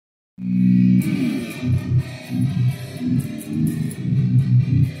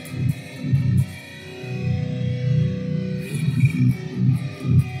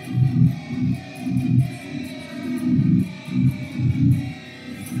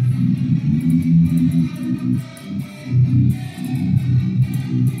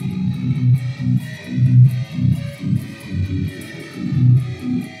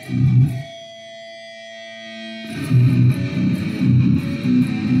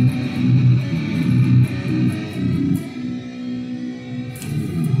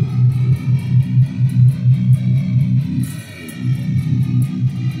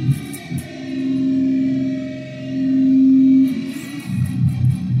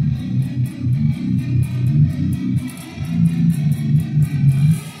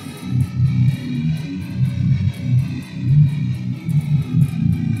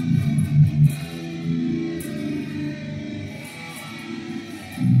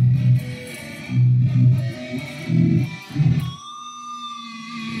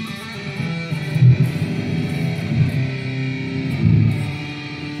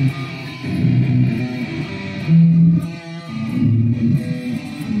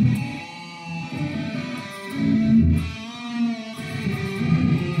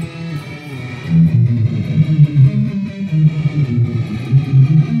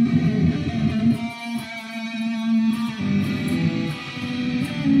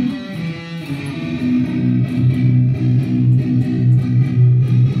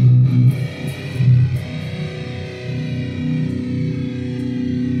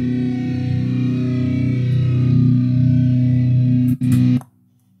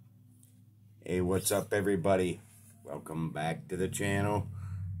What's up, everybody? Welcome back to the channel.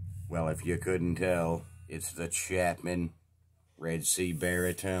 Well, if you couldn't tell, it's the Chapman Red Sea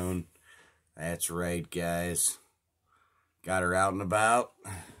baritone. That's right, guys. Got her out and about.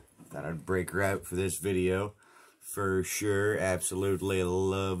 Thought I'd break her out for this video. For sure, absolutely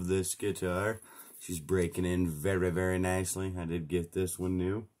love this guitar. She's breaking in very, very nicely. I did get this one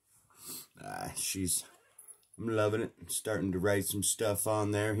new. I'm loving it. Starting to write some stuff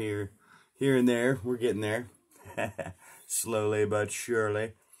on there here and there. We're getting there. Slowly but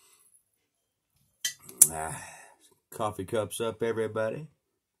surely. Coffee cups up, everybody.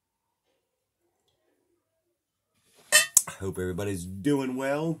 Hope everybody's doing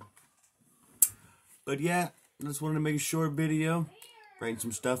well. But yeah, I just wanted to make a short video. Writing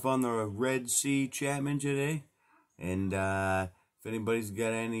some stuff on the Red Sea Chapman today. And if anybody's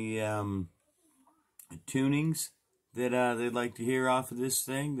got any tunings that they'd like to hear off of this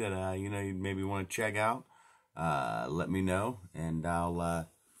thing, that you know, you maybe want to check out, let me know, and I'll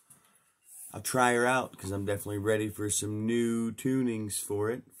try her out, because I'm definitely ready for some new tunings for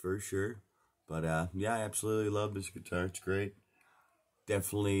it, for sure. But yeah, I absolutely love this guitar. It's great.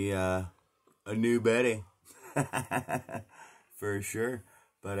 Definitely a new Betty. For sure.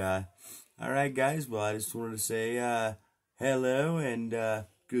 But alright, guys, well, I just wanted to say hello and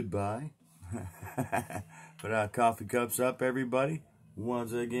goodbye. But coffee cups up, everybody.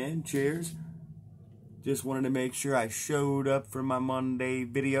 Once again, cheers. Just wanted to make sure I showed up for my Monday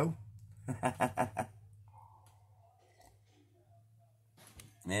video.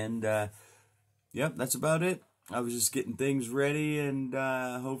 And yep, that's about it. I was just getting things ready and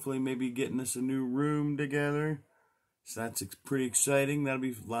hopefully maybe getting us a new room together. So that's pretty exciting. That'll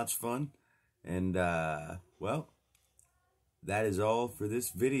be lots of fun. And well, that is all for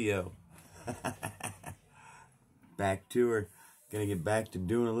this video. Back to her. Gonna get back to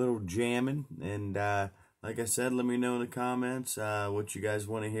doing a little jamming. And like I said, let me know in the comments what you guys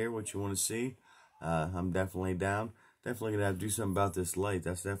want to hear, what you want to see. I'm definitely down. Definitely gonna have to do something about this light.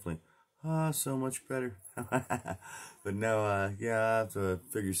 That's definitely so much better. But no, yeah, I have to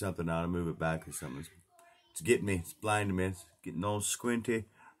figure something out and move it back or something. It's getting me. It's blinding me. It's getting all squinty.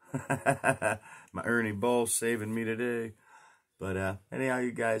 My Ernie Ball's saving me today. But anyhow,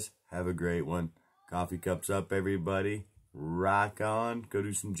 you guys have a great one. Coffee cups up, everybody. Rock on. Go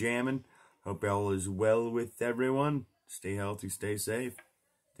do some jamming. Hope all is well with everyone. Stay healthy, stay safe.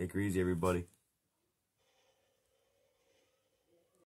 Take her easy, everybody.